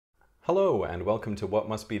Hello and welcome to what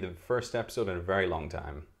must be the first episode in a very long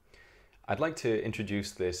time. I'd like to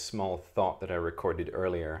introduce this small thought that I recorded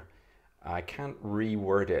earlier. I can't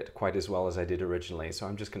reword it quite as well as I did originally, so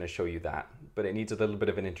I'm just going to show you that, but it needs a little bit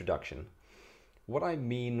of an introduction. What I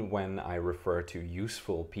mean when I refer to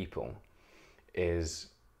useful people is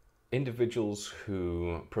individuals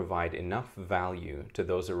who provide enough value to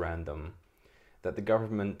those around them that the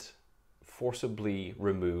government forcibly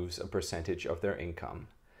removes a percentage of their income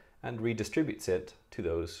and redistributes it to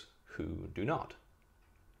those who do not.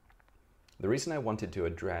 The reason I wanted to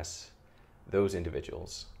address those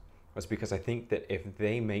individuals was because I think that if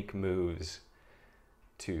they make moves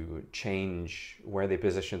to change where they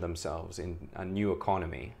position themselves in a new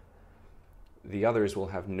economy, the others will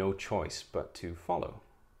have no choice but to follow.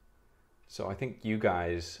 So I think you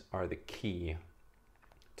guys are the key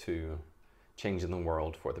to changing the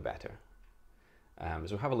world for the better.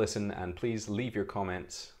 So have a listen and please leave your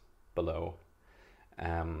comments below.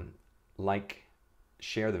 Like,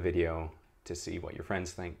 share the video to see what your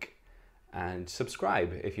friends think, and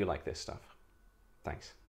subscribe if you like this stuff.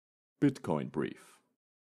 Thanks. Bitcoin Brief.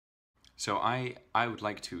 So I would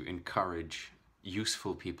like to encourage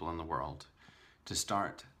useful people in the world to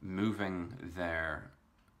start moving their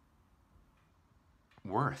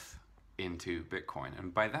worth into Bitcoin.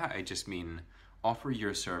 And by that, I just mean offer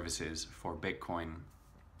your services for Bitcoin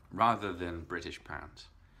rather than British pounds.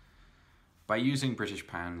 By using British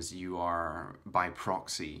pounds, you are, by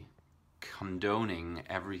proxy, condoning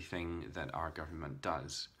everything that our government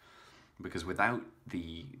does. Because without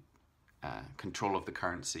the control of the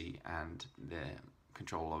currency and the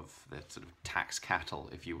control of the sort of tax cattle,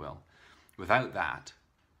 if you will, without that,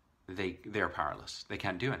 they're powerless. They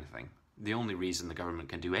can't do anything. The only reason the government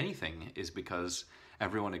can do anything is because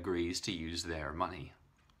everyone agrees to use their money.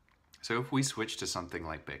 So if we switch to something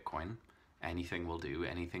like Bitcoin, anything will do,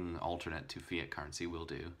 anything alternate to fiat currency will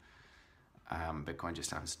do. Bitcoin just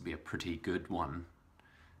happens to be a pretty good one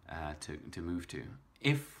to move to.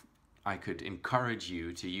 If I could encourage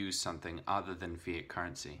you to use something other than fiat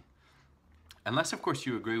currency, unless of course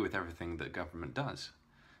you agree with everything that government does.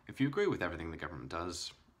 If you agree with everything the government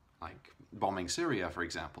does, like bombing Syria, for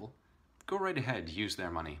example, go right ahead, use their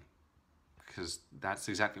money, because that's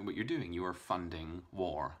exactly what you're doing. You are funding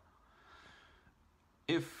war.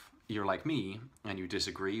 If you're like me and you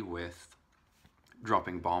disagree with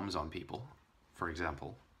dropping bombs on people, for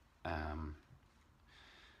example,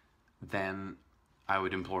 then I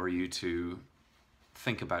would implore you to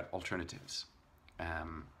think about alternatives.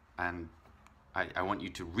 And I want you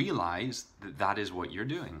to realize that that is what you're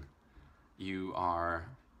doing. You are,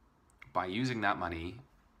 by using that money,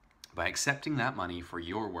 by accepting that money for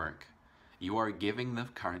your work, you are giving the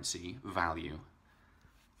currency value.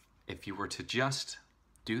 If you were to just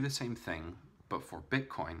do the same thing, but for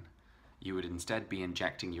Bitcoin, you would instead be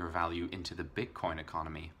injecting your value into the Bitcoin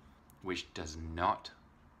economy, which does not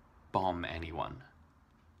bomb anyone.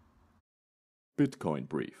 Bitcoin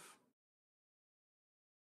Brief.